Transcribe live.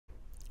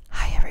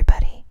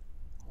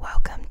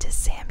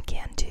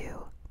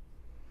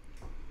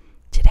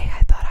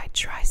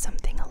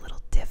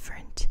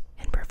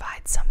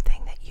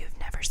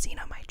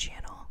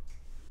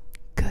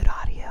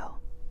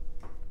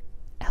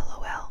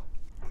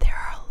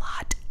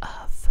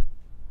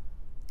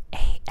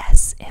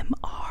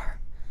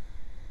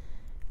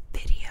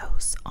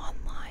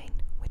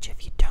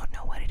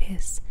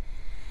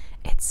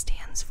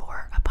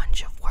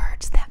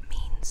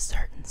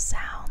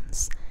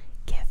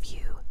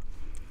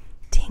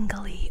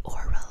tingly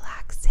or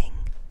relaxing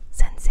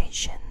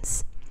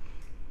sensations.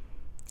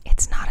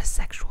 It's not a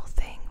sexual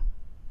thing,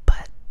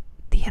 but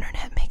the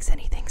internet makes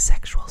anything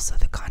sexual, so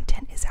the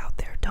content is out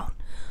there. Don't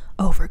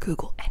over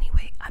Google.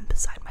 Anyway, I'm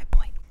beside my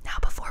point. Now,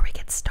 before we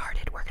get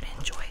started, we're going to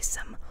enjoy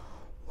some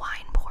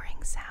wine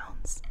pouring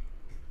sounds.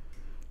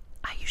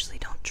 I usually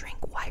don't drink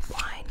white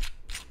wine,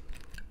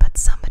 but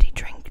somebody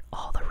drank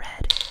all the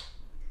red.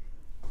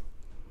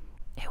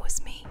 It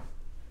was me.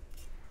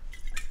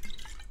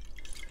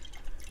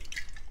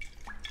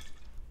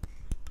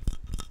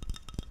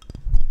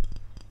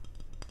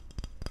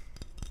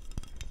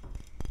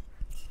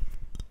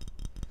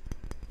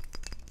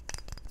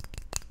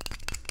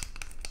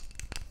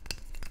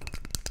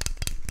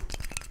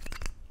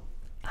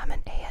 I'm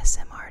an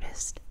ASM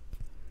artist.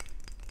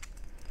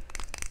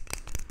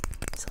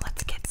 So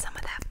let's get some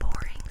of that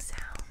pouring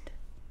sound.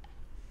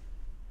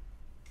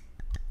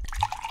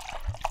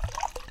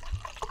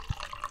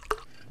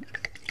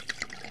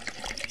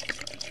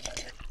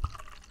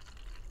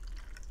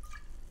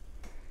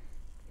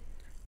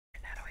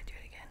 And how do I do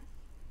it again?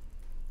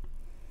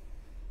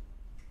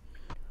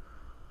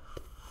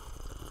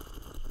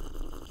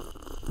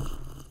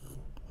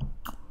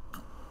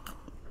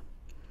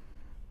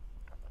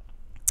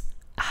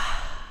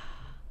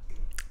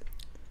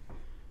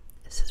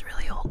 This is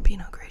really old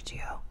Pinot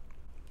Grigio,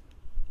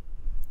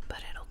 but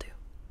it'll do.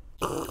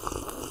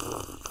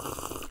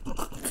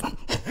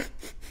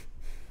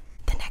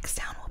 The next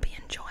sound we'll be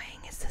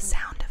enjoying is the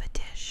sound of a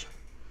dish.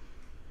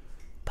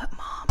 But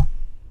Mom,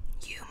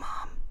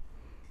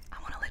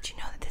 I want to let you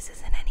know that this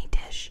isn't any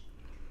dish,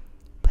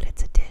 but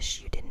it's a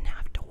dish you didn't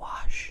have to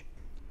wash.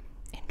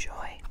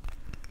 Enjoy.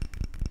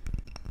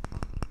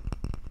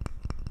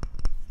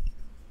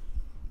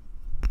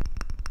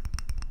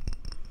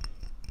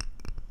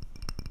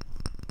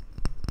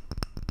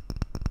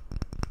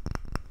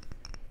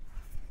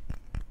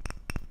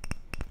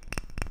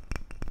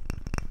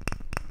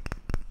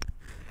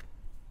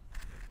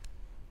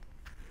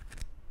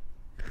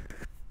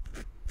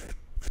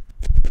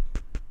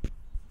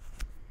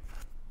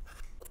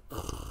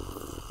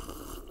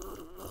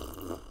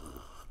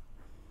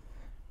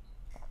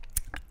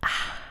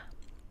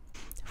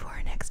 For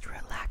our next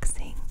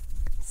relaxing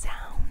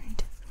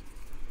sound,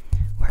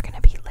 we're going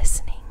to be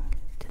listening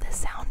to the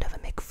sound of a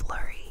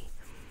McFlurry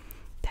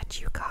that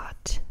you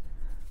got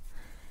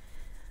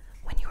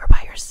when you were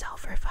by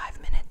yourself for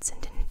 5 minutes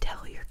and didn't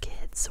tell your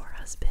kids or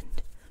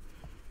husband,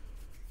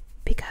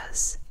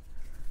 because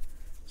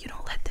you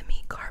don't let them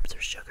eat carbs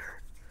or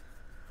sugar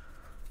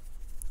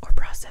or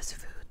processed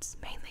foods,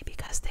 mainly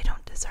because they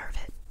don't deserve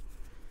it.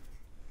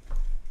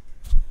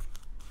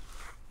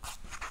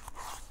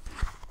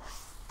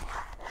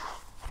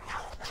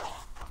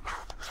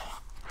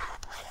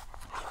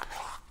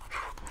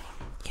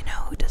 You know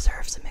who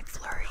deserves a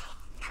McFlurry?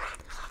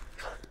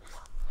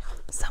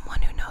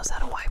 Someone who knows how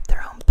to wipe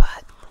their own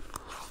butt.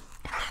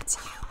 And that's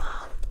you,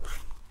 Mom.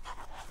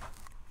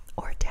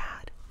 Or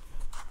Dad.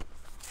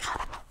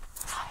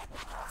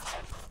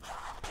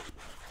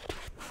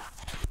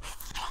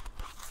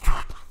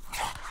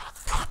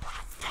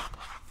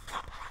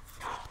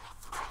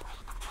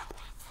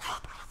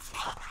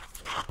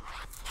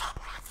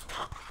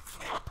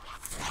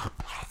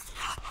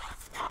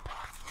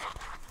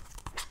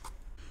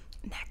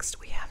 Next,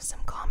 we have some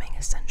calming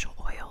essential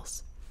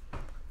oils.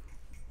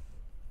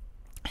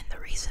 And the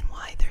reason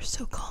why they're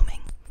so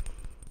calming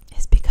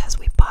is because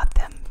we bought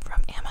them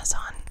from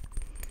Amazon.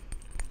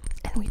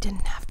 And we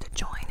didn't have to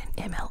join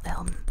an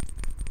MLM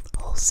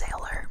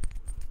wholesaler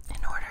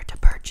in order to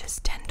purchase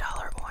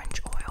 $10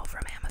 orange oil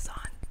from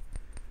Amazon.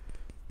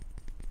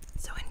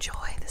 So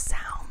enjoy the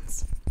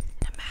sounds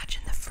and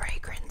imagine the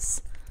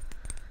fragrance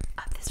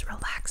of this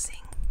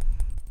relaxing,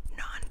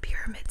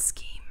 non-pyramid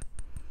scheme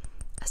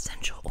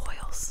essential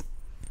oils.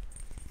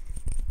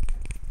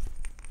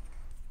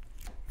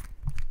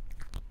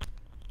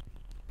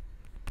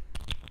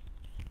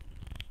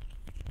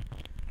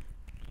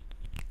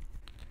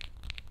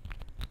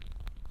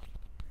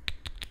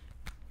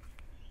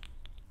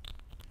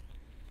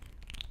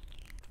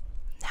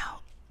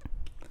 Now,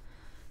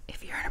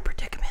 if you're in a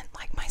predicament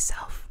like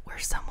myself where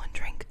someone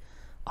drank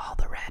all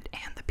the red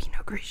and the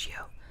Pinot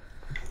Grigio,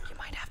 you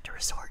might have to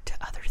resort to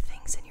other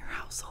things in your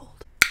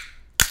household.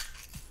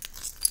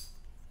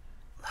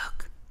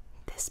 Look,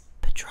 this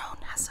Patron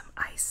has some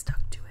ice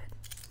stuck to it.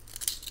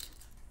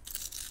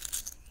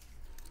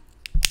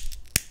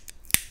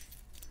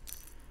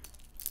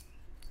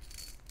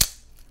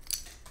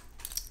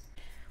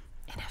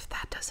 And if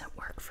that doesn't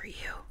work for you,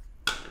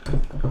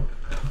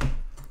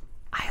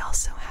 I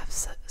also have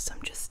some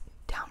just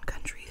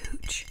downcountry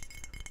hooch.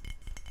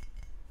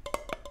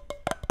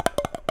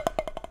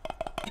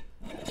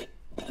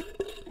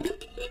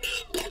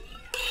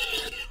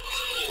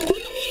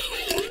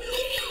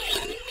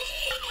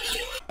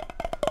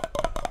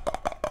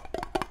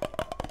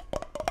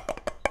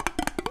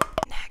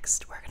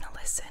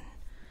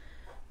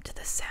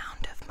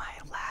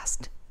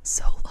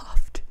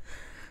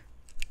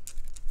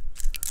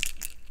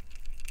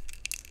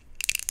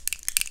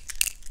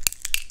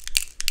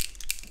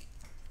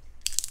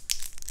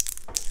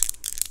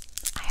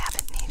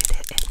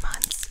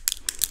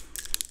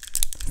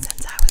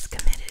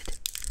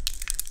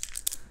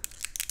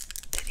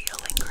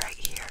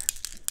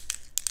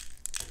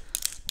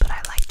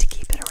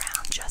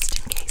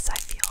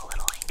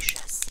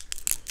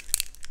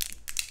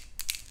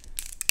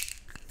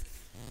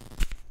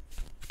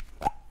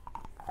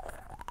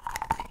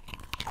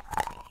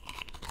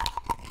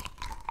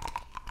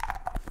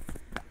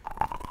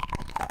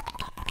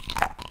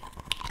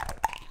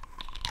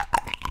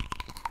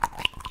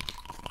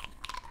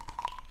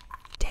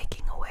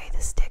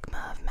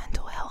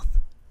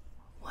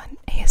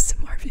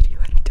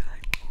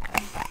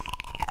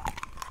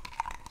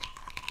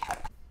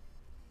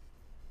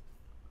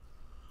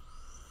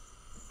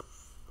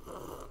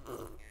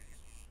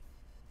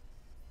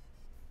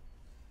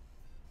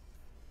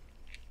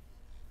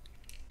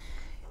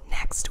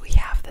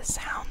 the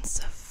sounds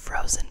of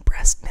frozen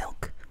breast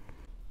milk.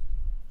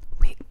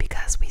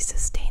 Because we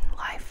sustain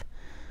life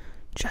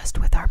just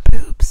with our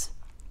boobs,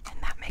 and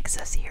that makes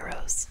us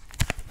heroes.